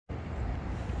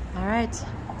All right,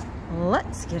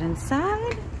 let's get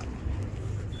inside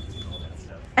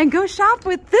and go shop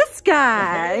with this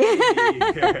guy.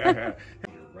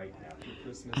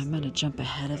 I'm gonna jump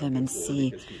ahead of him and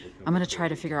see. I'm gonna try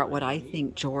to figure out what I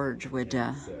think George would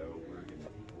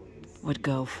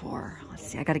go for. Let's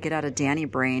see, I gotta get out of Danny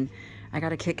brain. I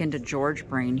gotta kick into George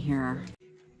brain here.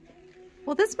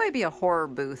 Well, this might be a horror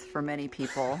booth for many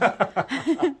people.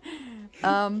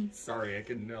 Sorry, I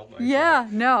couldn't help myself. Yeah,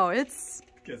 no, it's...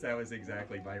 Because that was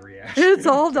exactly my reaction. It's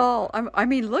all dull. I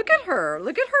mean, look at her.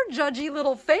 Look at her judgy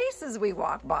little face as we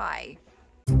walk by.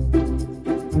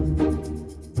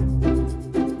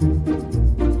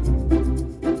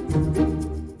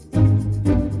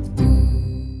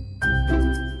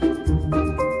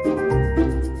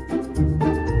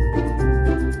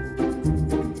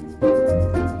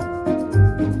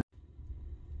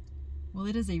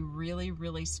 It is a really,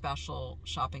 really special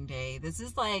shopping day. This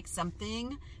is like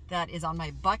something that is on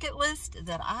my bucket list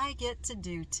that I get to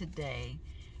do today.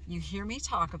 You hear me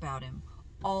talk about him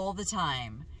all the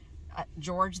time.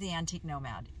 George the Antique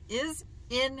Nomad is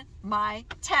in my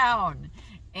town,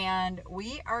 and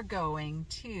we are going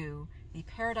to the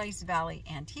Paradise Valley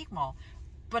Antique Mall.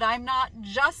 But I'm not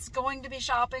just going to be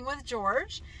shopping with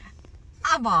George.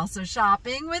 I'm also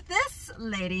shopping with this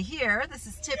lady here. This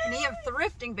is Tiffany of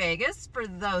Thrifting Vegas, for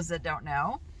those that don't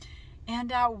know.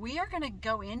 And we are going to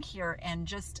go in here and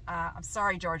just, I'm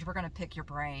sorry, George, we're going to pick your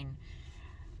brain.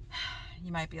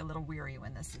 You might be a little weary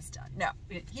when this is done. No,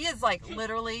 he is like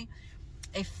literally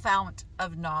a fount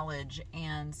of knowledge.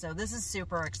 And so this is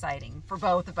super exciting for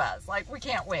both of us. Like, we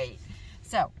can't wait.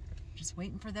 So just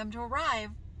waiting for them to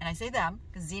arrive. And I say them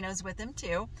because Zeno's with them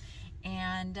too.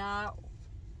 And,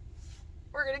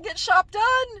 we're gonna get shop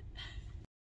done.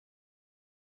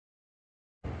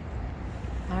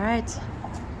 All right,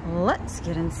 let's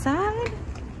get inside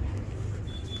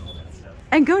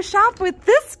and go shop with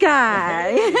this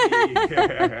guy.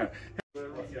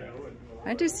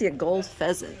 I do see a gold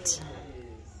pheasant.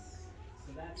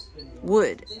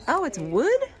 Wood. Oh, it's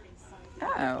wood?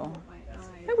 Oh,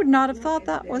 I would not have thought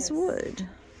that was wood.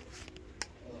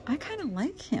 I kind of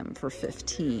like him for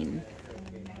 15.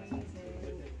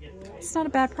 It's not a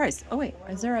bad price. Oh wait,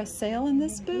 is there a sale in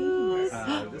this booth?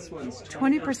 This one's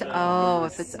 20%. Oh,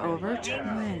 if it's over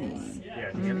 20.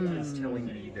 Yeah, Danny was telling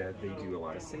me that they do a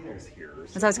lot of sales here.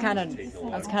 So I was kind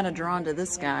of drawn to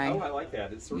this guy. Oh, I like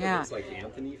that. It's sort of looks like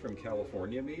Anthony from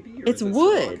California, maybe. Or It's is it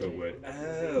wood. Sirocco wood.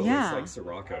 Oh, Yeah. it's like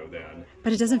Sirocco then.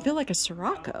 But it doesn't feel like a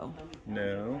Sirocco.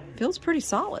 No, Feels pretty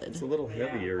solid. it's a little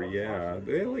heavier. Yeah.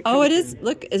 They like Oh, it is.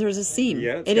 Look, there's a seam.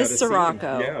 Yeah, it is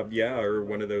Sirocco. Yeah, yeah, or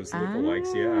one of those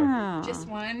lookalikes. Yeah. Just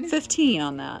one? 15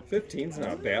 on that. 15's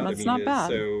not bad. That's not bad.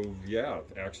 So yeah,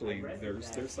 actually, there's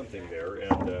something there,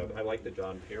 and I like the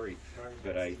John Perry,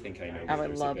 but I think I know. I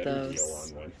would there's love a better those.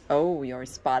 deal on one. Oh, you already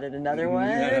spotted another one.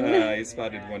 Yeah, I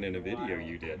spotted one in a video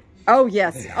you did. Oh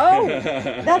yes. Oh,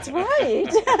 that's right.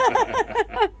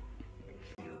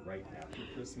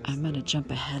 I'm gonna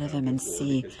jump ahead of him and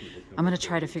see. I'm gonna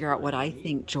try to figure out what I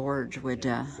think George would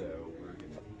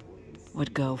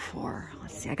go for.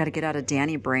 Let's see. I got to get out of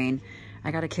Danny brain.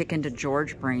 I got to kick into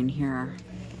George brain here.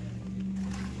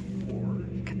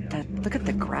 Look at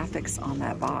the graphics on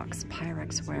that box.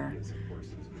 Pyrex ware.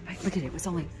 Look at it. It was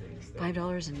only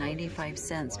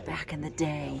 $5.95 back in the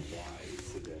day.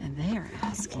 And they're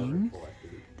asking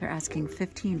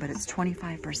 15, but it's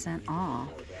 25% off.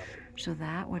 So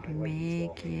that would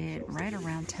make it right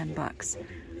around 10 bucks.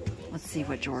 Let's see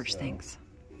what George thinks.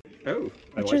 Oh,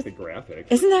 I like the graphic.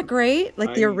 Isn't that great?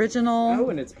 Like the original.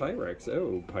 Oh, and it's Pyrex.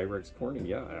 Oh, Pyrex Corning.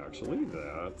 Yeah, actually,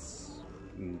 that's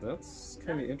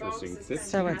kind of interesting.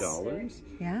 $15.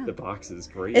 Yeah. The box is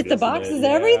great. The box is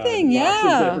everything. Yeah. The box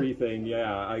is everything.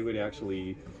 Yeah. I would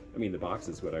actually. I mean, the box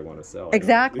is what I want to sell.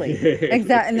 Exactly.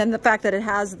 Exactly. And then the fact that it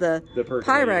has the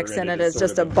Pyrex in it is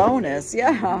just a bonus.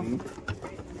 Yeah. Mm-hmm.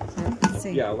 Let's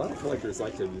see. Yeah, a lot of collectors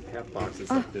like to have boxes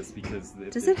like this because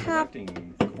if does they're it have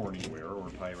collecting Corningware or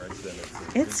Pyrex, then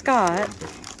it's got.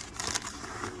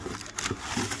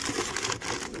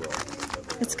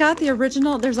 It's got the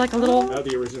original. There's like a little. Oh,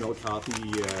 the original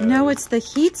copy. No, it's the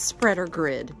heat spreader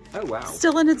grid. Oh wow!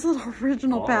 Still in its little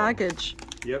original package.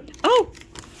 Yep. Oh,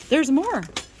 there's more.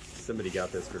 Somebody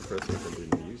got this for Christmas and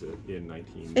didn't use it in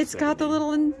 1970. It's got the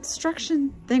little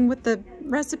instruction thing with the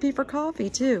recipe for coffee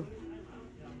too.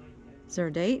 Is there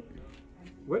a date?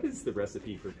 What is the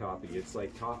recipe for coffee? It's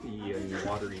like coffee and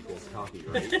water equals coffee,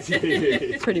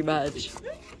 right? Pretty much.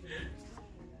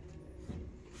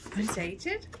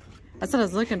 Undated? That's what I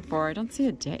was looking for. I don't see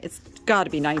a date. It's got to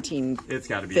be 1950s. It's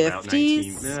got to be about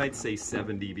 19. I'd say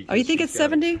 70. Because oh, you think it's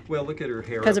 70? Well, look at her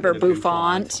hair. Because of her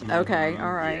bouffant. Okay,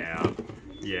 all right. Yeah.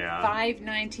 Yeah.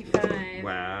 $5.95.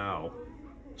 Wow.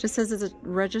 Just says it's a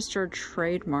registered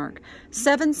trademark.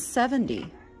 $7.70.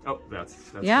 Oh,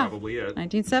 that's yeah, probably it.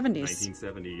 1970s.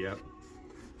 1970, yep.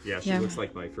 Yeah, she Yeah. looks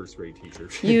like my first grade teacher.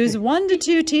 Use 1 to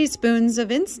 2 teaspoons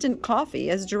of instant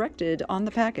coffee as directed on the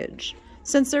package.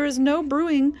 Since there is no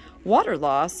brewing water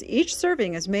loss, each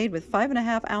serving is made with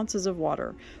 5.5 ounces of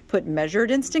water. Put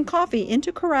measured instant coffee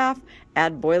into carafe,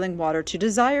 add boiling water to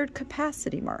desired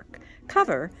capacity mark.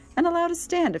 Cover and allow to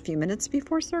stand a few minutes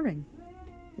before serving.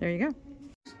 There you go.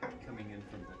 Coming in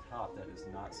from the top, that is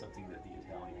not something that the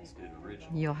Italians did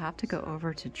originally. You'll have to go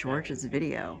over to George's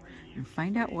video and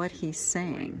find out what he's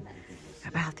saying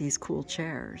about these cool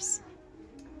chairs.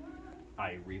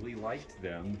 I really liked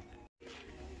them.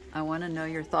 I want to know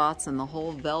your thoughts on the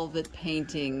whole velvet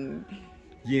painting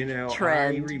You know,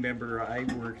 trend. I remember I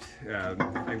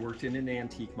worked in an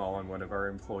antique mall, and one of our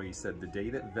employees said the day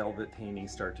that velvet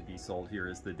paintings start to be sold here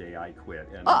is the day I quit,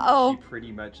 and she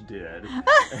pretty much did.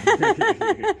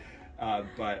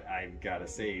 But I've got to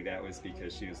say that was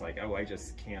because she was like, oh, I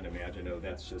just can't imagine, oh,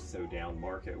 that's just so down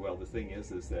market. Well, the thing is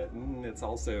that it's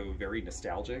also very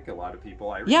nostalgic. A lot of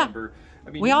people, I remember,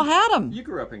 I mean, we all had them. You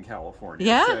grew up in California,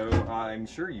 yeah. So I'm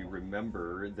sure you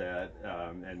remember that,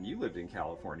 and you lived in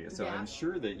California, so I'm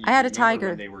sure that you I had a tiger.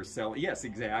 when they were selling. Yes,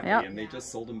 exactly, and they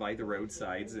just sold them by the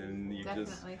roadsides, and you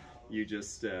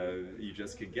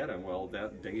just could get them. Well,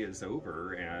 that day is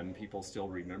over, and people still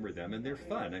remember them, and they're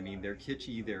fun. I mean, they're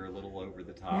kitschy, they're a little over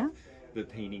the top. Yeah. The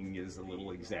painting is a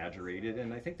little exaggerated,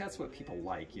 and I think that's what people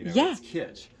like, you know, it's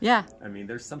kitsch. Yeah. I mean,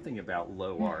 there's something about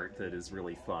low art that is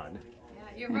really fun. Yeah,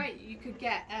 you're right. You could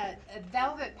get a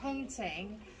velvet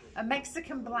painting, a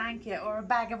Mexican blanket, or a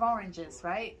bag of oranges,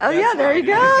 right? Oh, that's there you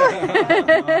go.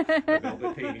 A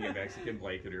velvet painting, a Mexican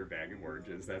blanket, or a bag of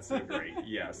oranges. That's so great.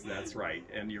 Yes, that's right.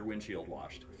 And your windshield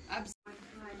washed.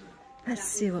 Let's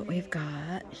see what we've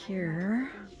got here.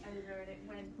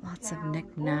 Lots of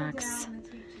knickknacks.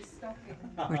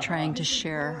 We're trying to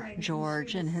share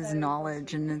George and his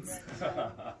knowledge, and it's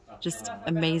just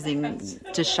amazing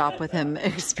to shop with him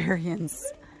experience.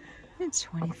 It's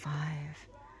 25.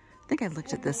 I think I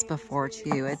looked at this before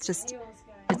too.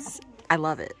 I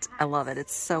love it. I love it.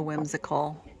 It's so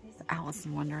whimsical. Alice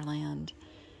in Wonderland.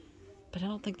 But I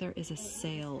don't think there is a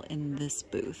sale in this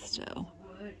booth, so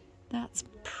that's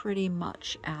pretty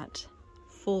much at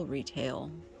full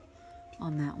retail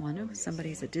on that one. Oh,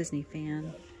 somebody's a Disney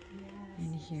fan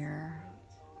in here.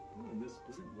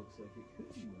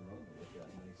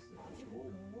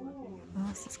 Well,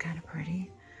 this is kind of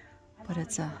pretty, but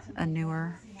it's a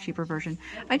newer, cheaper version.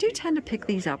 I do tend to pick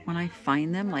these up when I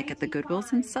find them, like at the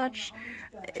Goodwills and such.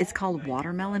 It's called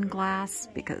watermelon glass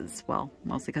because, well,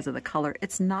 mostly because of the color.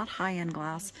 It's not high-end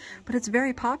glass, but it's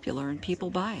very popular and people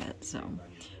buy it, so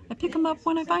I pick them up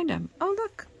when I find them. Oh,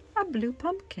 look, a blue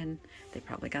pumpkin. They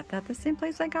probably got that the same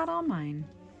place I got all mine.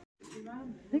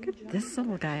 Look at this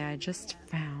little guy I just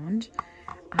found.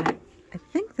 I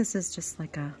think this is just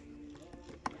like a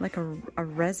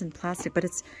resin plastic, but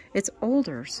it's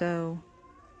older, so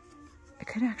it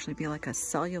could actually be like a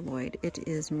celluloid. It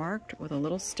is marked with a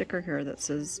little sticker here that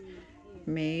says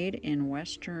made in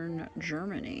Western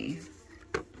Germany.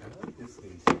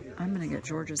 I'm gonna get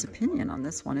George's opinion on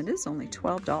this one. It is only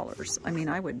 $12. I mean,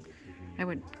 I would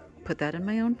put that in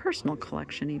my own personal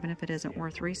collection, even if it isn't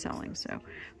worth reselling. So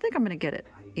I think I'm gonna get it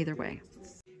either way.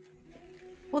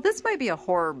 Well, this might be a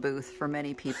horror booth for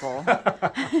many people.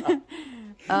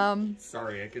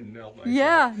 Sorry, I couldn't help myself.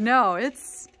 Yeah, no,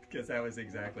 it's... Because that was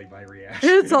exactly my reaction.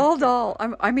 It's all dull.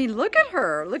 I mean, look at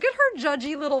her. Look at her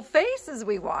judgy little face as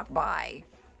we walk by.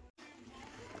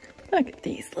 Look at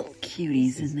these little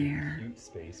cuties in there. Cute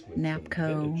space with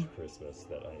Napco. Christmas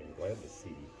that I am glad to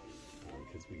see.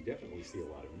 Because we definitely see a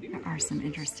lot of new. There are some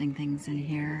interesting things in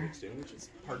here. Which is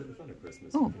part of the fun of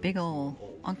Christmas. Oh, big ol'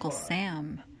 Uncle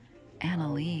Sam.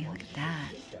 Anna Lee, look at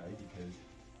that.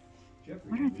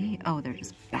 What are these? Oh, they're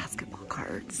just basketball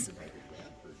cards.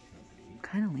 I'm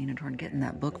kind of leaning toward getting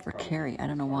that book for Carrie. I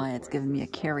don't know why, it's giving me a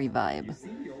Carrie vibe.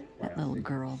 That little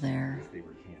girl there. They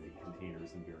were candy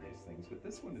containers and various things, but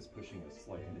this one is pushing us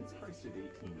slightly, and it's priced at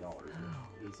 $18. Oh,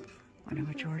 wonder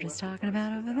what George is talking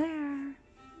about over there.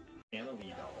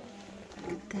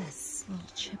 Look at this little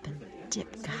chip and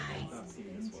dip guy.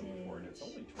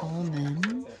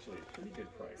 Almond.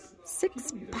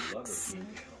 $6.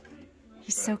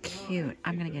 He's so cute.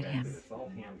 I'm gonna get him.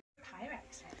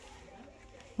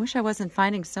 Wish I wasn't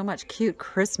finding so much cute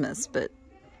Christmas, but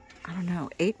I don't know,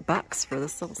 $8 for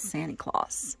this little Santa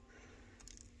Claus.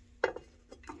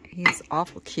 He's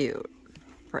awful cute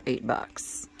for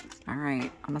 $8. All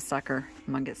right, I'm a sucker.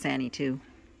 I'm gonna get Santy too.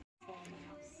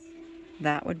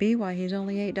 that would be why he's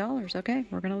only $8. Okay,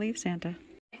 we're going to leave Santa.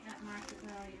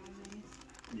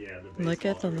 Yeah, Look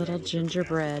at the little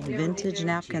gingerbread vintage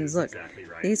napkins. Look, exactly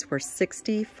right. these were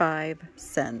 65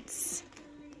 cents.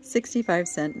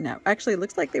 65-cent now. Actually, it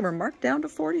looks like they were marked down to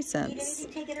 40 cents.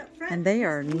 And they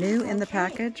are new in the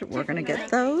package. We're going to get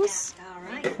those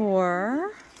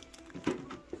for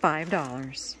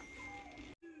 $5.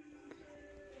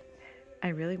 I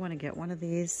really want to get one of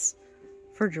these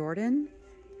for Jordan,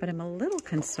 but I'm a little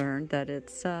concerned that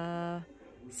it's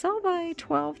sell by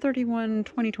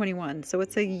 12/31/2021, so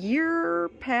it's a year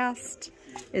past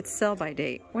its sell by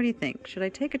date. What do you think? Should I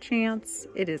take a chance?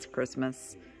 It is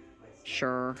Christmas.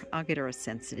 Sure, I'll get her a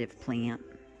sensitive plant.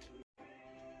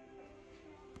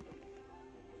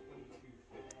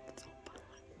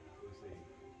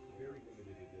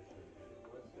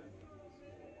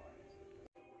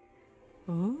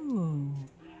 Ooh,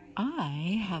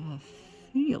 I have a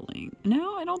feeling.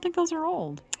 No, I don't think those are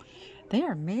old. They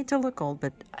are made to look old,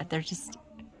 but they're just,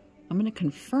 I'm going to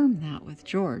confirm that with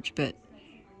George, but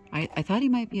I thought he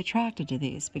might be attracted to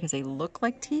these because they look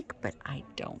like teak, but I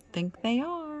don't think they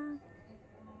are.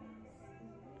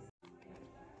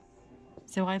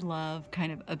 So I love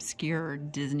kind of obscure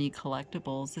Disney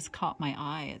collectibles. This caught my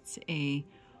eye. It's a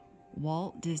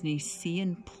Walt Disney See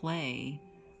and Play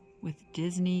with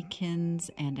Disneykins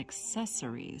and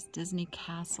accessories. Disney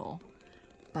Castle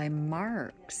by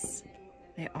Marks.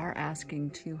 They are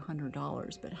asking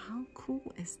 $200, but how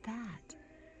cool is that?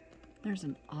 There's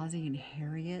an Ozzie and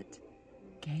Harriet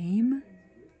game.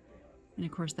 And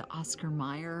of course the Oscar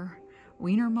Mayer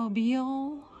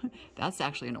Wienermobile. That's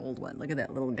actually an old one. Look at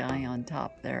that little guy on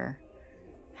top there.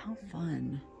 How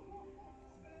fun.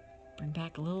 Bring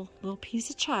back a little piece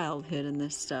of childhood in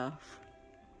this stuff.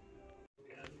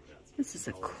 This is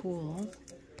a cool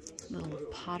little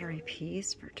pottery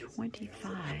piece for $25.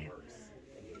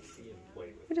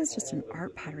 It is just an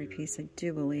art pottery piece, I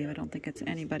do believe. I don't think it's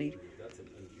anybody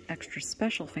extra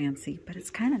special fancy, but it's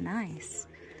kind of nice.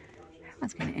 That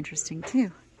one's kind of interesting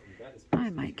too. I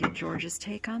might get George's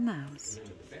take on those.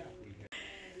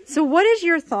 So what is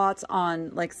your thoughts on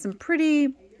like some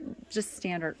pretty just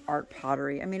standard art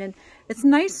pottery? I mean, it's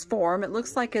nice form. It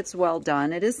looks like it's well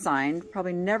done. It is signed.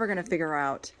 Probably never going to figure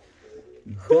out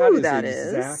who that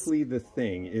is. Exactly the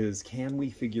thing is, can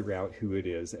we figure out who it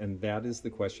is? And that is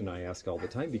the question I ask all the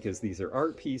time, because these are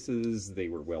art pieces. They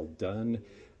were well done.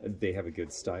 They have a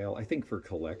good style. I think for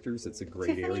collectors, it's a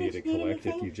great area to collect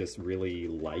if you just really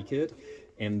like it.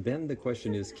 And then the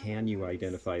question is, can you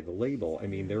identify the label? I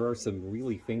mean, there are some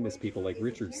really famous people, like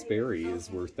Richard Sperry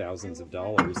is worth thousands of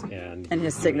dollars, and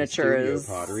his signature is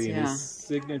pottery, and his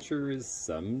signature is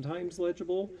sometimes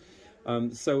legible.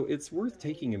 So it's worth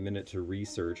taking a minute to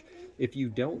research. If you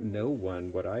don't know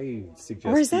one, what I suggest,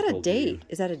 or is that a date?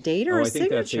 Is that a date or a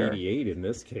signature? I think that's 88 in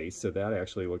this case, so that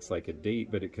actually looks like a date,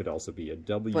 but it could also be a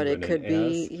W but and it could an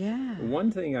be, S. yeah.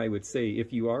 One thing I would say,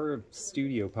 if you are a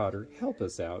studio potter, help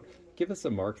us out. Give us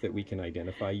a mark that we can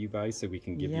identify you by so we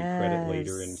can give you credit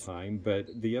later in time.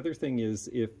 But the other thing is,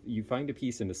 if you find a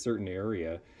piece in a certain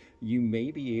area, you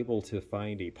may be able to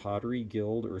find a pottery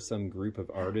guild or some group of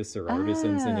artists or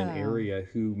artisans in an area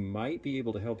who might be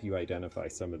able to help you identify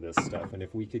some of this stuff. And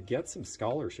if we could get some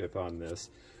scholarship on this,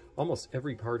 almost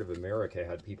every part of America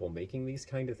had people making these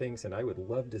kind of things, and I would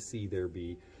love to see there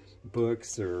be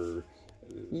books or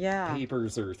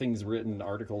papers or things written,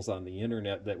 articles on the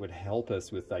internet that would help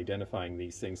us with identifying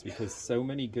these things, because so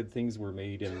many good things were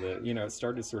made in the, you know, it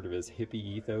started sort of as hippie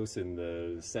ethos in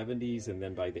the 70s, and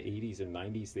then by the 80s and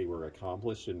 90s they were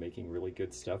accomplished and making really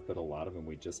good stuff, but a lot of them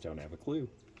we just don't have a clue.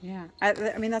 Yeah,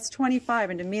 I mean, that's $25,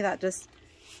 and to me that just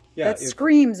that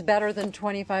screams better than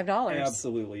 $25.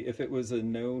 Absolutely. If it was a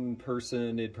known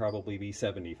person, it'd probably be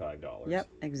 $75. Yep,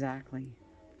 exactly.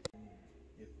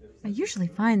 I usually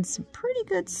find some pretty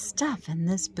good stuff in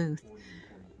this booth.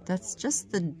 That's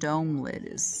just the dome lid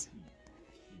is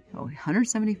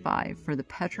 $175 for the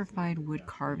petrified wood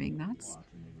carving. That's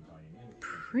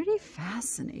pretty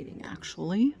fascinating,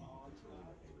 actually.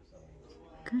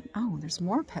 Good. Oh, there's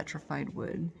more petrified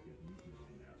wood.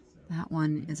 That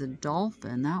one is a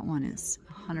dolphin. That one is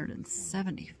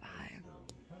 $175.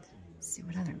 Let's see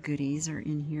what other goodies are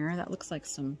in here. That looks like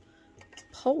some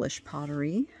Polish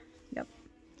pottery. Yep.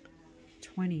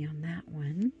 20 on that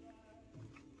one.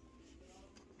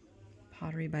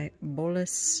 Pottery by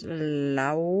Boleslawik.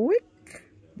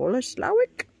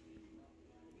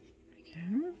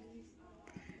 Okay.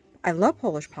 I love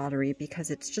Polish pottery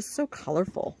because it's just so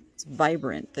colorful. It's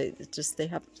vibrant.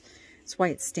 It's why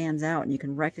it stands out and you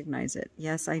can recognize it.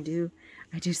 Yes, I do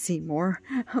see more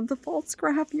of the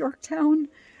Pfalzgraf Yorktown.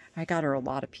 I got her a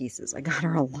lot of pieces.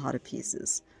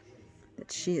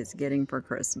 that she is getting for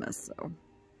Christmas. So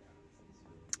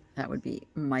that would be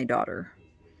my daughter,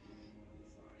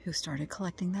 who started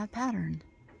collecting that pattern.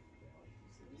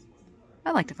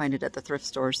 I like to find it at the thrift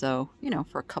stores though, you know,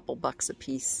 for a couple bucks a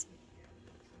piece.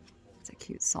 It's a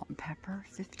cute salt and pepper,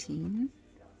 15.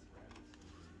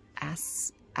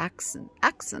 Accent.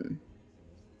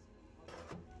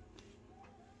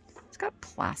 It's got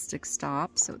plastic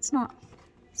stops, so it's not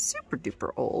super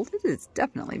duper old. It is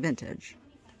definitely vintage.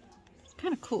 It's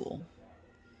kind of cool.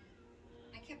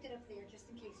 I kept it up there just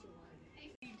in case you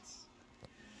wanted.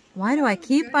 Why do I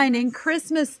keep finding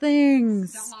Christmas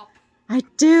things? Stop. I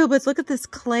do, but look at this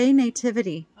clay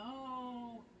nativity.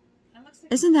 Oh, that looks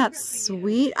like Isn't that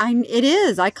sweet? It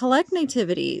is. I collect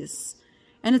nativities,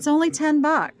 and it's only 10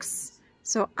 bucks.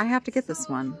 So I have to get this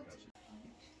one.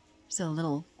 There's a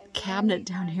little cabinet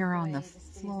down here on the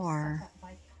floor.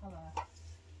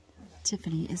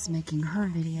 Tiffany is making her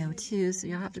video too, so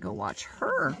you'll have to go watch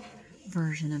her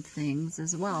version of things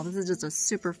as well. This is just a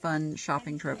super fun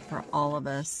shopping trip for all of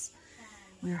us.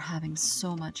 We're having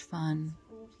so much fun.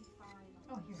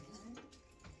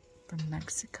 From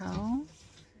Mexico.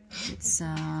 It's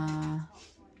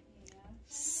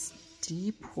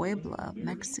De Puebla,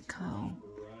 Mexico.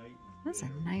 That's a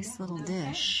nice little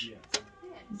dish.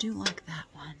 I do like that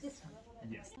one.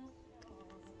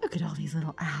 Look at all these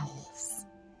little owls.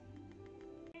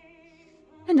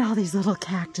 And all these little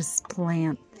cactus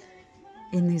plant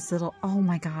in these little, oh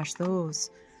my gosh,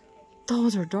 those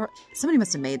are dark. Somebody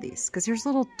must have made these, because there's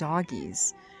little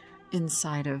doggies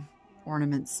inside of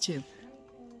ornaments too.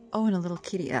 Oh, and a little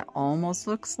kitty. That almost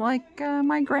looks like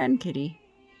my grandkitty.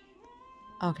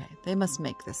 Okay, they must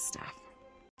make this stuff.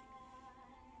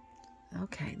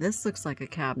 Okay, this looks like a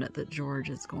cabinet that George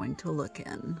is going to look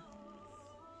in.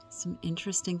 Some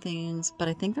interesting things, but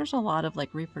I think there's a lot of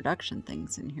like reproduction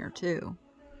things in here too.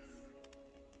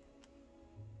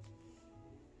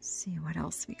 Let's see what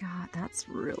else we got. That's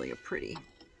really a pretty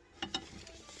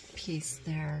piece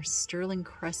there. Sterling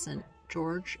Crescent,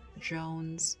 George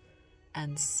Jones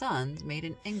and Sons, made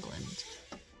in England.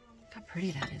 Look how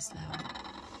pretty that is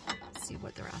though. Let's see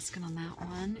what they're asking on that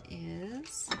one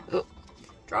is. Oh,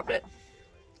 dropped it.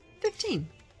 15.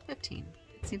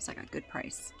 Seems like a good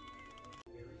price.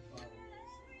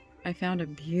 I found a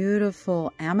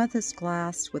beautiful amethyst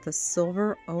glass with a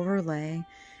silver overlay.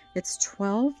 It's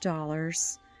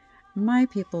 $12. My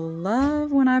people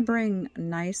love when I bring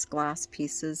nice glass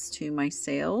pieces to my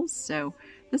sales, so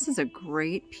this is a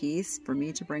great piece for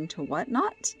me to bring to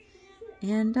Whatnot.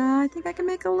 And I think I can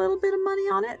make a little bit of money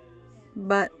on it,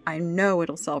 but I know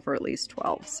it'll sell for at least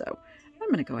 $12, so I'm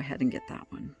going to go ahead and get that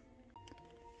one.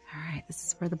 All right, this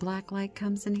is where the black light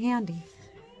comes in handy.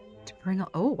 To bring,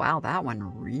 oh wow, that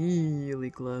one really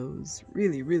glows.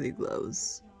 Really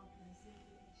glows.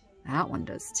 That one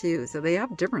does too. So they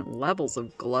have different levels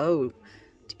of glow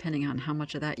depending on how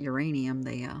much of that uranium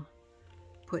they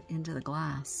put into the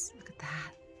glass. Look at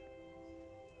that.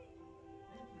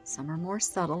 Some are more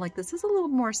subtle, like this is a little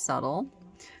more subtle,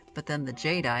 but then the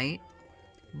jadeite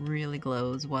really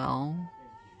glows well.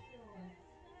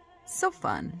 So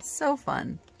fun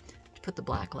to put the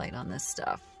black light on this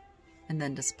stuff and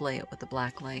then display it with the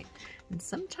black light. And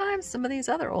sometimes some of these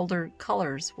other older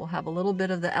colors will have a little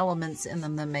bit of the elements in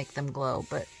them that make them glow,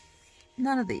 but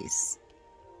none of these.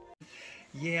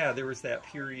 Yeah, there was that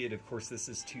period, of course this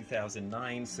is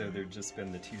 2009, so there'd just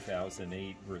been the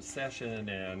 2008 recession,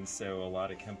 and so a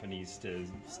lot of companies to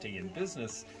stay in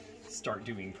business start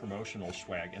doing promotional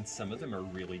swag, and some of them are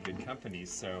really good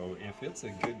companies, so if it's a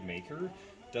good maker,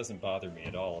 it doesn't bother me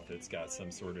at all if it's got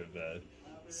some sort of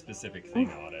specific thing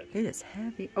on it. It is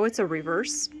heavy. Oh, it's a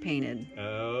reverse painted.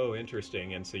 Oh,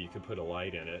 interesting, and so you could put a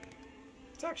light in it.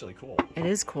 It's actually cool. It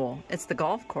is cool. It's the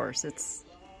golf course. It's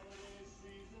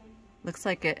looks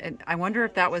like it. I wonder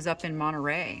if that was up in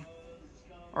Monterey.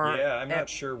 Or yeah, I'm not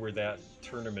sure where that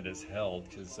tournament is held,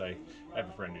 because I have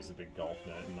a friend who's a big golf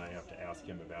nut, and I have to ask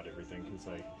him about everything because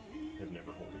I have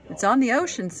never held a golf. It's on the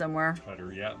ocean somewhere.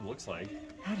 Putter, yeah, it looks like.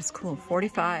 That is cool.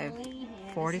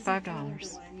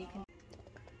 $45.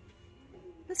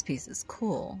 This piece is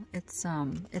cool. It's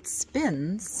it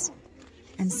spins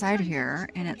inside here,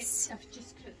 and it's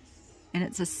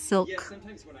a silk. Yeah,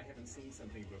 sometimes when I haven't seen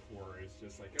something before, it's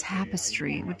just like, okay,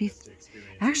 tapestry. It would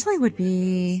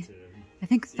be I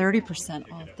think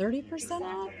 30% off. 30%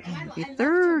 off? Yeah, it would be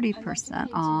 30%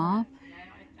 off.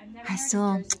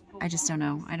 I just don't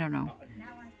know. I don't know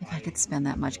if I could spend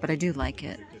that much, but I do like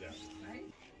it.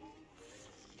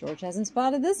 George hasn't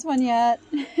spotted this one yet.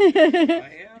 I haven't.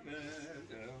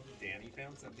 Danny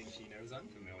found something she knows I'm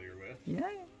familiar with. Yeah.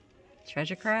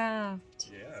 Treasure craft.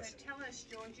 Yes. So tell us,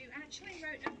 George, you actually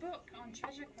wrote a book on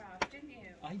treasure craft, didn't you?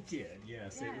 I did,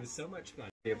 yes. It was so much fun.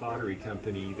 A pottery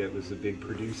company that was a big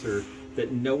producer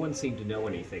that no one seemed to know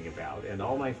anything about. And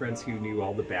all my friends who knew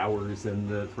all the Bowers and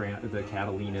the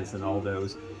Catalinas and all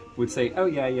those would say, oh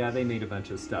yeah, they made a bunch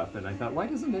of stuff. And I thought, why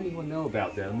doesn't anyone know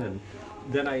about them? And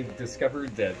then I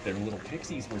discovered that their little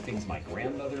pixies were things my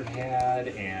grandmother had,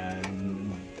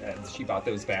 and she bought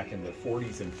those back in the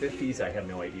 40s and 50s. I had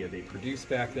no idea they produced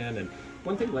back then. And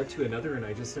one thing led to another, and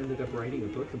I just ended up writing a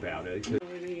book about it.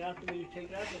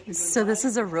 So this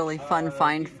is a really fun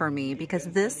find for me because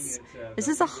this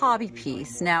is a hobby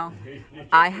piece. Now,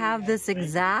 I have this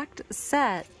exact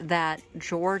set that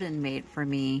Jordan made for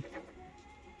me.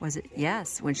 Was it?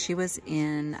 Yes, when she was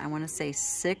in, I want to say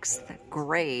 6th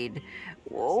grade,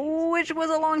 which was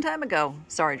a long time ago.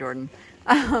 Sorry, Jordan.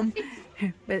 And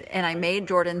I made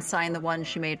Jordan sign the one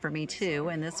she made for me too.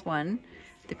 And this one,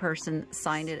 the person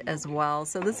signed it as well.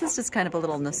 So this is just kind of a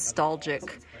little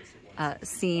nostalgic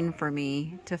scene for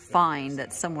me to find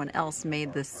that someone else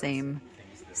made the same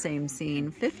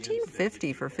scene.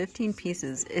 $15.50 for 15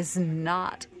 pieces is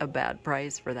not a bad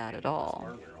price for that at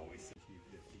all.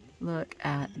 Look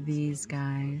at these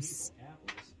guys.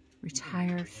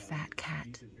 Retired fat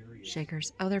cat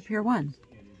shakers. Oh, they're Pier 1.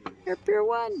 They're Pier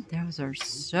 1. Those are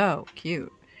so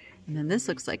cute. And then this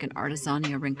looks like an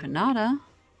Artesania Rinconada.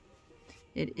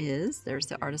 It is. There's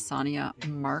the Artesania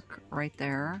mark right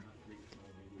there.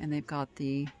 And they've got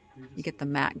you get the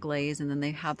matte glaze, and then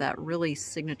they have that really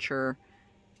signature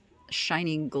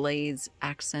shiny glaze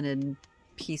accented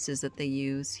pieces that they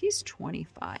use. He's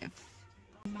 25.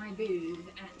 My booth.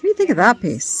 What do you think of that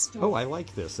piece? Oh, I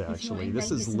like this actually.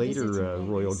 This is later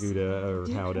Royal Gouda or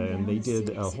Gouda, and they did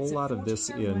a whole lot of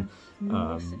this in,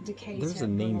 there's a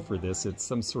name for this. It's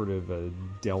some sort of a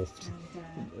Delft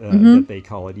that they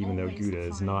call it, even though Gouda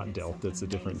is not Delft. It's a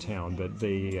different town. But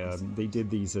they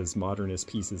did these as modernist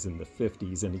pieces in the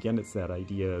 50s. And again, it's that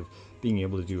idea of being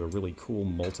able to do a really cool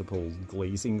multiple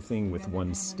glazing thing with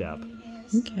one step.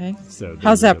 Okay. So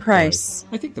how's that price?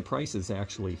 I think the price is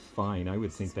actually fine. I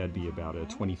would think that'd be about a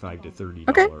 $25 to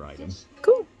 $30 item.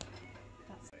 Cool.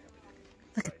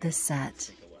 Look at this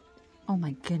set. Oh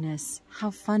my goodness.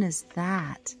 How fun is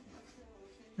that?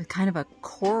 With kind of a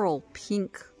coral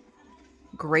pink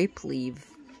grape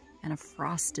leaf and a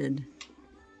frosted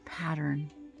pattern.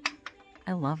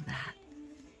 I love that.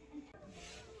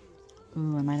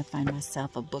 Ooh, I might have found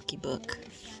myself a bookie book.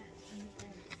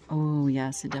 Oh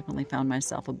yes, I definitely found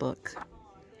myself a book.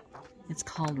 It's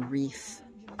called Reef.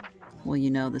 Well,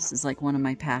 you know, this is like one of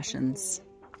my passions.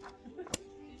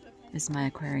 Is my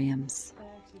aquariums.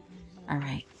 All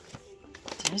right.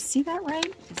 Did I see that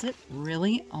right? Is it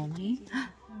really only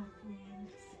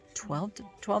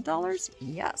 $12?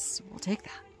 Yes, we'll take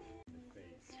that.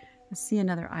 Let's see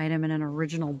another item in an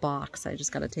original box. I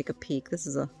just got to take a peek. This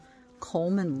is a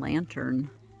Coleman lantern.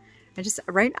 I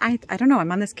don't know,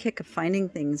 I'm on this kick of finding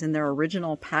things in their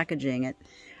original packaging.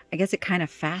 I guess it kind of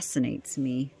fascinates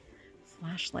me.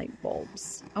 Flashlight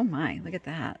bulbs. Oh my, look at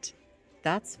that.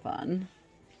 That's fun.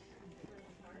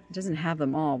 It doesn't have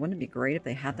them all. Wouldn't it be great if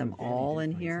they had them all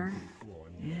in here?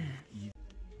 Yeah.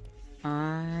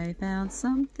 I found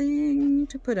something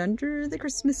to put under the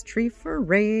Christmas tree for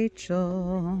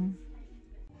Rachel.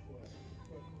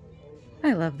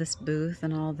 I love this booth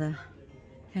and all the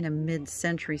kind of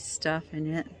mid-century stuff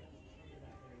in it.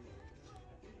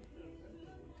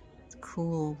 It's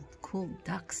cool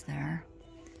ducks there.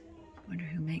 Wonder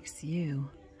who makes you.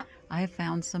 I have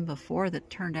found some before that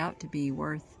turned out to be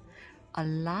worth a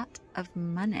lot of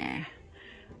money.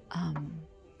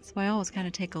 So I always kind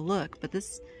of take a look, but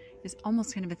this is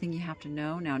almost kind of a thing you have to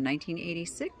know. Now,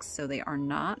 1986, so they are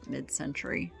not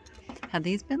mid-century. Had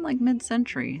these been like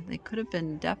mid-century, they could have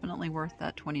been definitely worth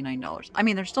that $29. I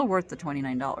mean, they're still worth the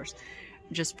 $29.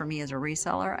 Just for me as a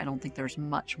reseller, I don't think there's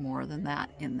much more than that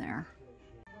in there.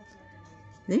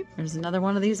 See, there's another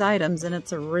one of these items in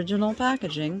its original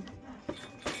packaging.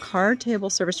 Card table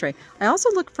service tray. I also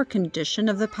look for condition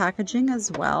of the packaging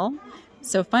as well.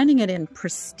 So finding it in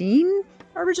pristine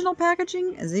original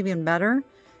packaging is even better.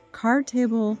 Card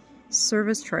table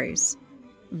service trays.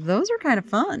 Those are kind of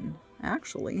fun,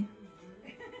 actually.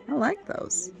 I like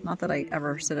those. Not that I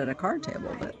ever sit at a card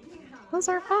table, but those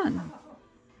are fun.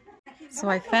 So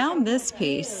I found this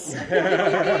piece,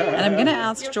 and I'm going to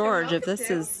ask George if this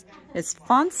is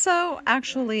Fonso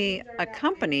actually a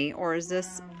company, or is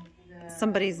this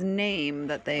somebody's name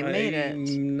that they made it?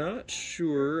 I'm not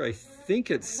sure. I think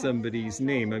it's somebody's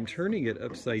name. I'm turning it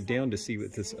upside down to see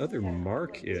what this other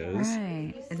mark is.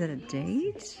 Right. Is it a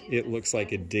date? It looks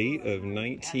like a date of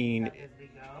 19...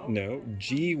 No,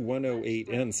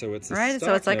 G108N, so it's a right, stock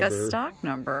so it's like number. a stock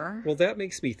number. Well, that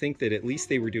makes me think that at least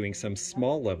they were doing some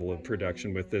small level of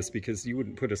production with this, because you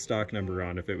wouldn't put a stock number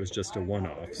on if it was just a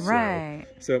one-off. Right.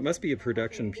 So it must be a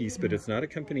production piece, but it's not a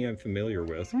company I'm familiar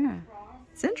with. Yeah.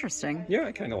 It's interesting. Yeah,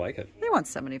 I kind of like it. They want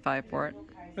 $75 for it.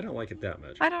 I don't like it that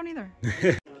much. I don't either.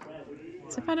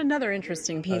 So I found another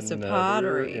interesting piece of Another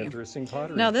pottery. interesting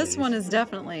pottery Now this piece. one is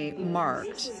definitely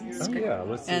marked. Oh, yeah,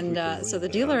 let's see if we And can so read the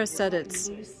that. dealer has said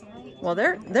it's, well,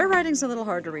 their writing's a little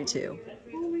hard to read too.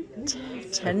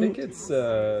 I think it's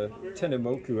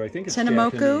Tenemoku. I think it's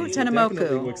Tenemoku? Japanese. Tenemoku. It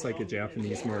definitely looks like a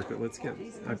Japanese market. Let's get,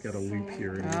 I've got a loop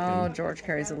here. And we Oh, can, George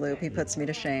carries a loop. He puts me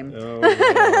to shame. oh,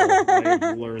 well,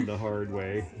 I've learned the hard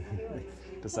way.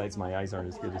 Besides, my eyes aren't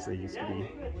as good as they used to be.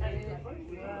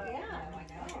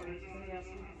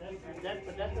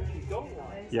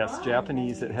 Yes,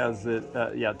 Japanese. It has the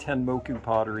Tenmoku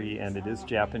pottery, and it is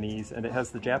Japanese, and it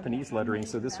has the Japanese lettering.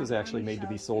 So this was actually made to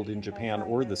be sold in Japan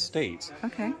or the States,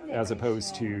 Okay. as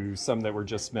opposed to some that were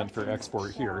just meant for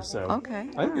export here. So Okay.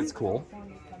 I think it's cool.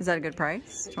 Is that a good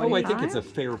price? Oh, I think it's 25? a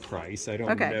fair price. I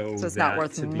don't Okay, know so it's that not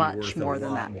worth to be much worth more a than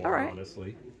lot that. more, All right.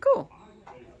 honestly. Cool.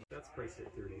 That's priced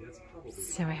at 30. That's probably.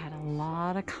 So I had a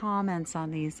lot of comments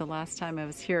on these the last time I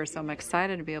was here, so I'm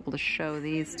excited to be able to show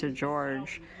these to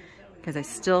George because I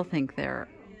still think they're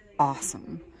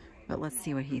awesome. But let's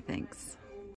see what he thinks.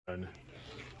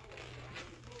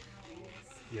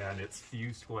 Yeah, and it's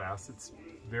fused glass. It's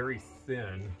very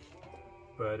thin,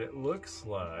 but it looks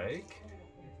like,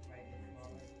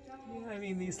 yeah, I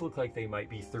mean, these look like they might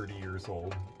be 30 years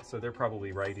old, so they're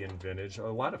probably right in vintage. A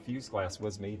lot of fused glass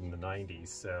was made in the 90s,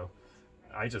 so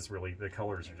I just really, the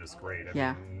colors are just great. I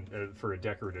mean, for a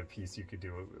decorative piece, you could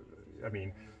do, I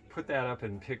mean, put that up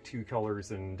and pick 2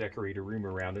 colors and decorate a room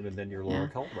around them, and then you're Laura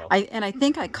Caldwell. I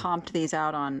think I comped these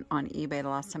out on eBay the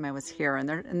last time I was here,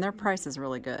 and their price is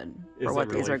really good for what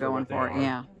these are going for.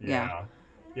 Yeah.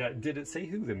 Yeah, did it say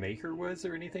who the maker was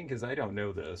or anything? Because I don't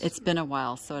know this. It's been a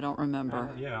while, so I don't remember.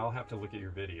 Yeah, I'll have to look at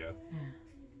your video.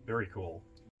 Very cool.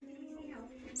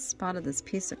 Spotted this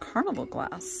piece of carnival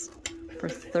glass for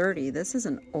 $30. This is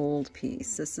an old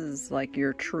piece. This is like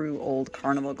your true old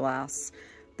carnival glass.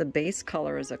 The base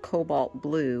color is a cobalt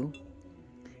blue.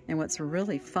 And what's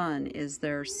really fun is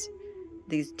there's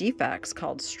these defects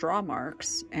called straw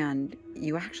marks, and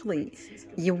you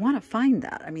want to find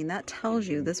that. I mean, that tells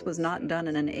you this was not done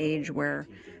in an age where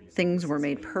things were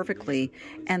made perfectly,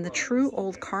 and the true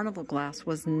old carnival glass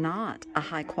was not a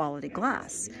high quality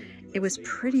glass. It was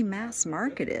pretty mass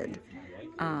marketed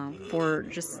for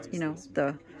just, you know,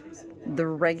 the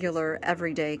regular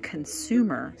everyday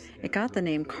consumer. It got the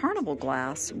name carnival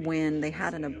glass when they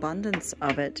had an abundance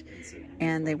of it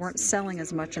and they weren't selling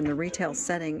as much in the retail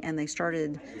setting, and they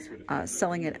started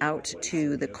selling it out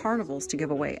to the carnivals to give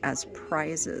away as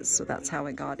prizes. So that's how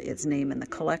it got its name in the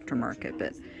collector market.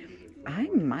 But I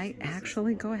might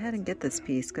actually go ahead and get this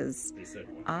piece because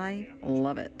I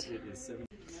love it.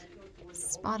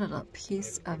 Spotted a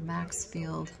piece of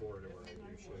Maxfield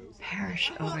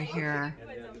Parish over here.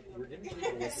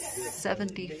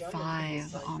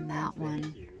 75 on that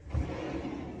one.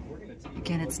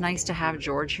 Again, it's nice to have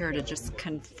George here to just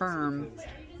confirm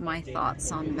my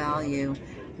thoughts on value.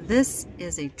 This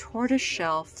is a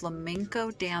tortoiseshell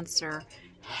flamenco dancer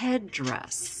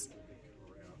headdress.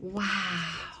 Wow.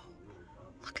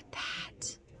 Look at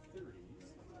that.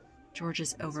 George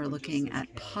is overlooking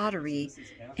at pottery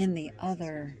in the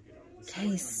other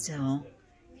case still.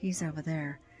 He's over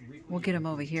there. We'll get him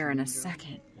over here in a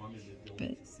second.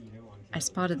 But I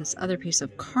spotted this other piece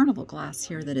of carnival glass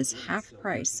here that is half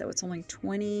price, so it's only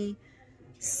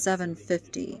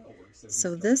 $27.50.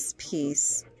 So this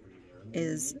piece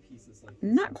is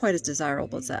not quite as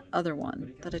desirable as that other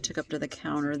one that I took up to the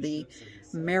counter. The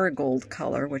marigold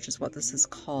color, which is what this is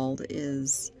called,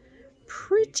 is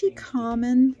pretty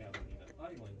common,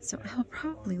 so I'll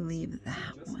probably leave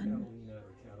that one.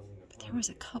 But there was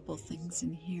a couple things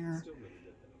in here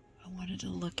I wanted to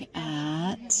look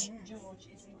at.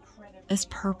 This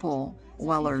purple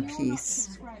Weller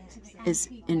piece is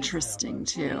interesting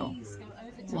too.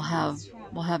 We'll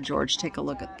have George take a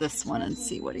look at this one and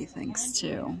see what he thinks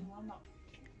too.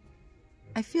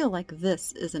 I feel like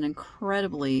this is an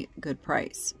incredibly good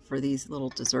price for these little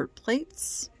dessert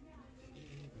plates.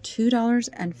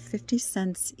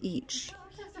 $2.50 each.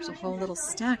 There's a whole little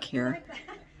stack here.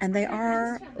 And they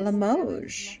are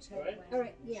Limoges.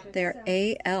 They're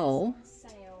AL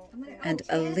and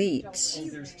Elite.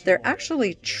 They're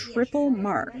actually triple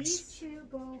marked.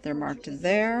 They're marked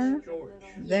there,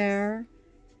 there,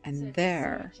 and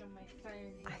there.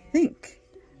 I think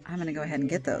I'm going to go ahead and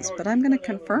get those, but I'm going to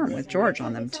confirm with George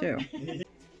on them too.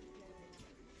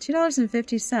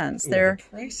 $2.50. They're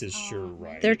the price is sure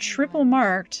right. They're triple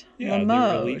marked. Yeah, Limoges.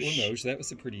 they're Elite Limoges. That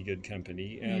was a pretty good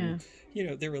company. And, you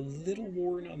know, they're a little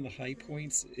worn on the high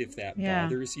points if that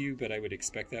bothers you, but I would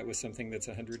expect that with something that's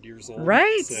 100 years old.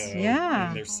 Right, so, yeah.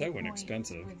 And they're so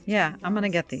inexpensive. Yeah, I'm going to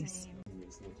get these.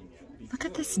 Look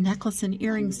at this necklace and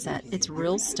earring set. It's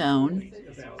real stone.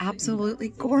 Absolutely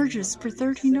gorgeous for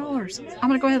 $13. I'm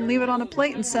going to go ahead and leave it on a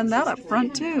plate and send that up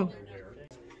front too.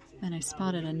 And I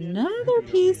spotted another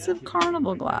piece of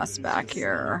carnival glass back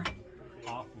here.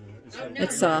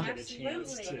 It's a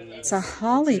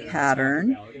holly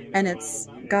pattern, and it's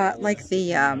got like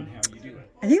the, I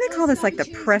think they call this like the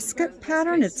Prescott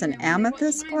pattern. It's an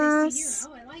amethyst glass.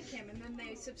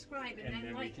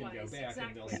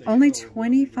 Only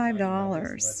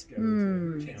 $25.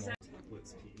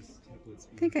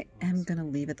 I think I am going to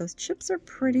leave it. Those chips are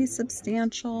pretty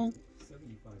substantial.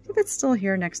 If it's still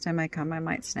here next time I come, I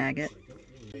might snag it.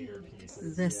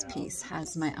 This piece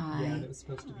has my eye.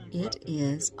 It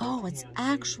is, oh, it's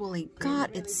actually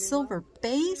got its silver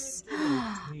base.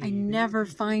 I never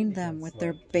find them with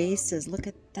their bases. Look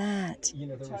at that.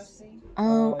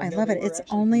 Oh, I love it. It's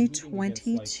only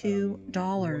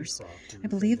 $22. I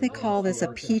believe they call this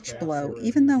a peach blow,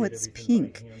 even though it's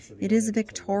pink. It is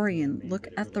Victorian. Look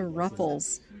at the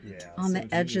ruffles on the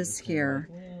edges here.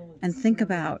 And think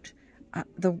about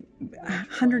the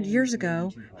 100 years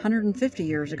ago, 150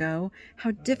 years ago,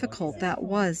 how difficult that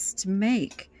was to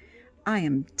make. I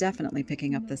am definitely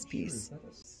picking up this piece.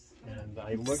 And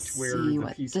I looked where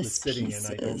the piece was sitting and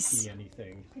I don't see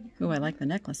anything. Ooh, I like the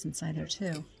necklace inside there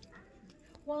too.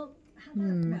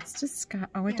 It's just got,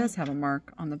 oh, it does have a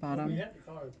mark on the bottom.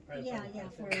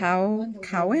 Cowan?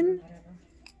 Cowan?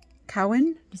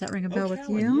 Does that ring a bell with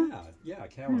you? Yeah,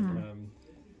 Cowan.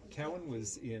 Cowan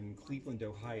was in Cleveland,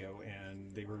 Ohio, and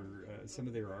they were some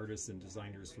of their artists and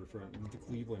designers were from the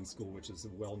Cleveland School, which is a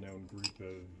well-known group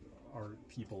of art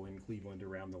people in Cleveland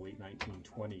around the late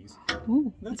 1920s.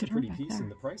 Ooh, that's a pretty piece, and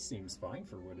the price seems fine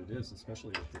for what it is,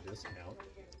 especially with the discount.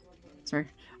 Sorry,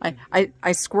 I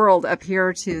squirreled up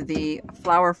here to the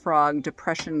Flower Frog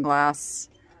Depression Glass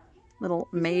little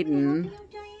maiden.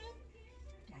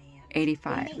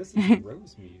 85.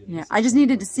 Yeah, I just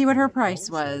needed to see what her price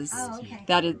was. Oh, okay.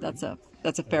 That's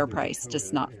a fair price,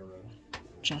 just not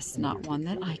one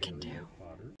that I can do.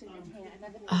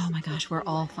 Oh my gosh, we're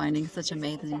all finding such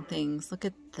amazing things. Look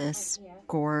at this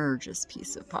gorgeous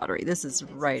piece of pottery. This is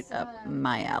right up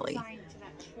my alley.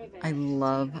 I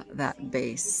love that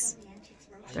base.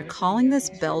 They're calling this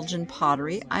Belgian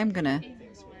pottery. I'm gonna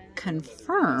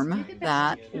confirm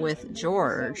that with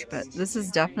George, but this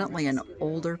is definitely an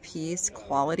older piece,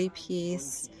 quality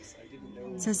piece.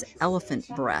 It says elephant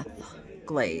breath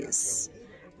glaze.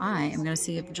 I am going to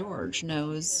see if George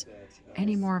knows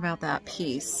any more about that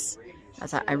piece.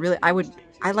 As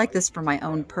I like this for my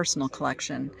own personal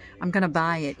collection. I'm going to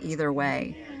buy it either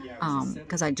way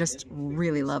because I just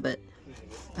really love it.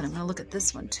 But I'm going to look at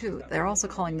this one too. They're also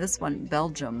calling this one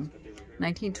Belgium.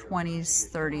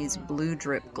 1920s, 30s blue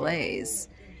drip glaze.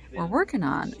 We're working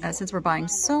on, since we're buying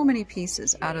so many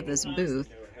pieces out of this booth,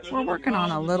 we're working on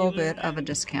a little bit of a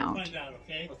discount.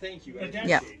 Well, thank you.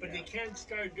 Yeah. But they can't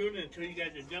start doing it until you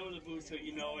guys are done with the booth, so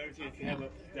you know everything. If you have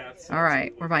a, all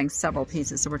right, we're buying several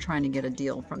pieces, so we're trying to get a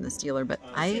deal from this dealer, but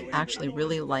I actually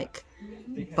really like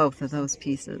both of those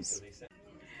pieces.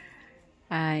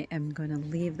 I am going to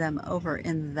leave them over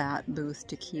in that booth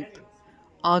to keep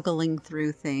ogling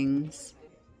through things.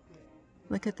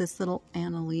 Look at this little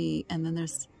Anna Lee, and then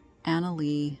there's Anna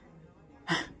Lee.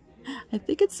 I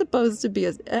think it's supposed to be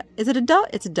is it a dove?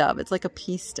 It's a dove. It's like a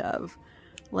peace dove.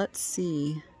 Let's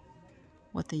see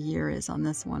what the year is on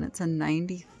this one. It's a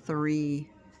 93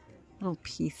 little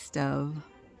peace dove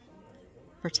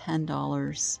for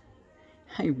 $10.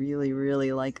 I really,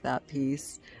 really like that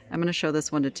piece. I'm going to show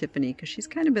this one to Tiffany because she's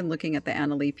kind of been looking at the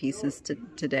Anna Lee pieces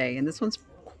today, and this one's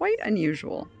quite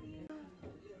unusual.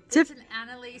 It's an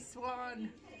Anna Lee swan.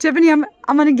 Tiffany, I'm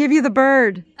going to give you the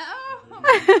bird.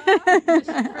 Oh,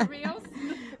 for real?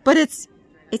 But it's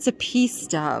a peace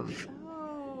dove.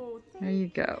 Oh, there you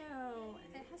go.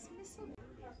 It has missile.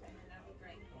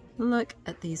 Look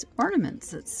at these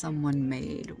ornaments that someone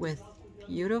made with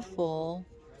beautiful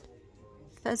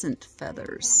pheasant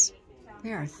feathers.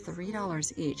 They are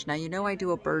 $3 each. Now, you know I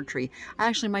do a bird tree.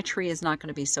 Actually, my tree is not going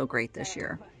to be so great this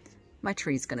year. My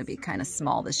tree's going to be kind of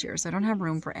small this year, so I don't have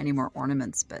room for any more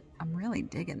ornaments, but I'm really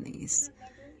digging these.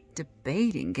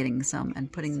 Debating getting some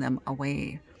and putting them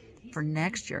away for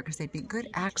next year because they'd be good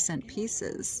accent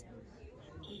pieces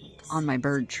on my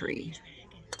bird tree.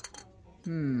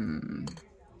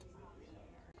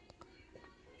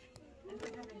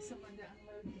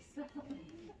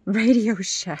 Radio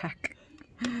Shack.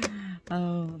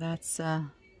 Oh, that's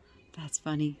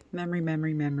funny.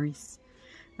 Memories.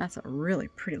 That's a really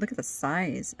pretty, look at the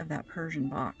size of that Persian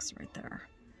box right there.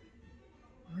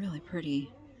 Really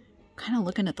pretty. Kind of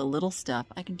looking at the little stuff.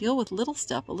 I can deal with little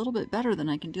stuff a little bit better than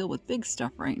I can deal with big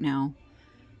stuff right now.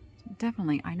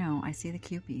 Definitely, I know. I see the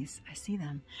Kewpies. I see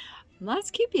them.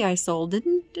 Last Kewpie I sold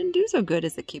didn't do so good.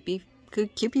 Is the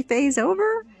Kewpie phase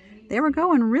over? They were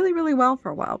going really, really well for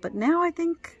a while, but now I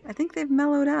think they've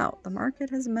mellowed out. The market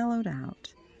has mellowed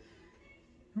out.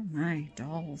 Oh my,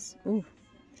 dolls. Ooh.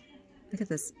 Look at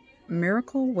this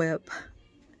Miracle Whip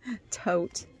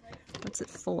tote. What's it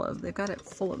full of? They've got it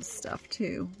full of stuff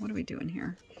too. What are we doing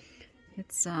here?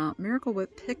 It's Miracle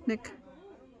Whip Picnic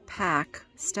Pack,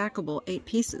 stackable 8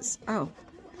 pieces. Oh,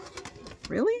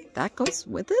 really? That goes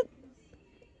with it?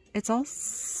 It's all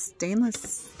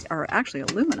stainless, or actually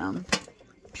aluminum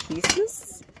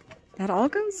pieces? That all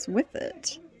goes with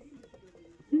it.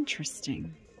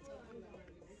 Interesting.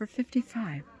 For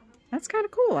 $55. That's kind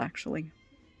of cool, actually.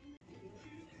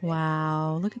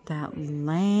 Wow, look at that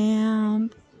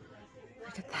lamp.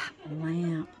 Look at that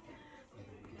lamp.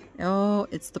 Oh,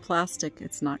 it's the plastic.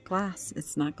 It's not glass.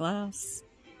 It's not glass.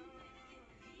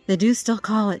 They do still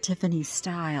call it Tiffany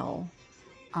style,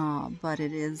 but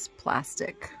it is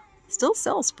plastic. Still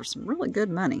sells for some really good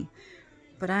money.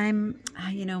 But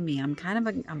you know me, I'm kind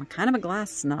of a glass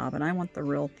snob, and I want the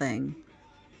real thing.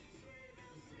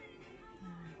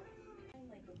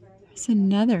 It's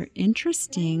another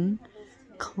interesting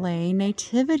clay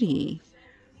nativity.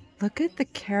 Look at the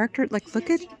character, like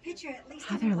look at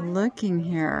how they're looking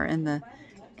here, and the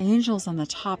angels on the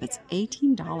top. It's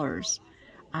 $18.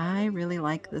 I really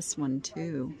like this one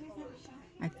too.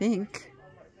 I think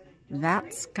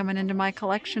that's coming into my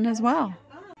collection as well.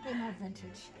 They're more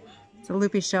vintage. So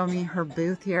Loopy's showing me her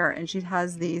booth here, and she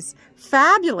has these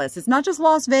fabulous, it's not just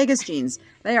Las Vegas jeans,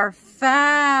 they are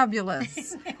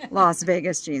fabulous Las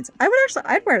Vegas jeans.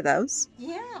 I'd wear those.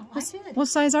 Yeah, I did. What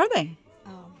size are they?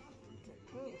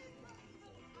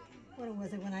 What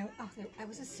was it when I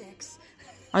was a 6.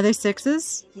 Are they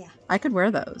 6s? Yeah. I could wear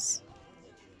those.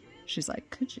 She's like,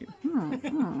 could you?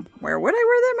 Where would I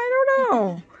wear them? I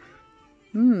don't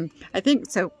know. I think,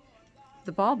 so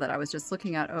the ball that I was just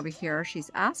looking at over here,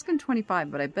 she's asking $25,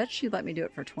 but I bet she'd let me do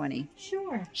it for $20.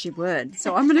 Sure. She would.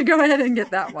 So I'm going to go ahead and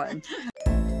get that one.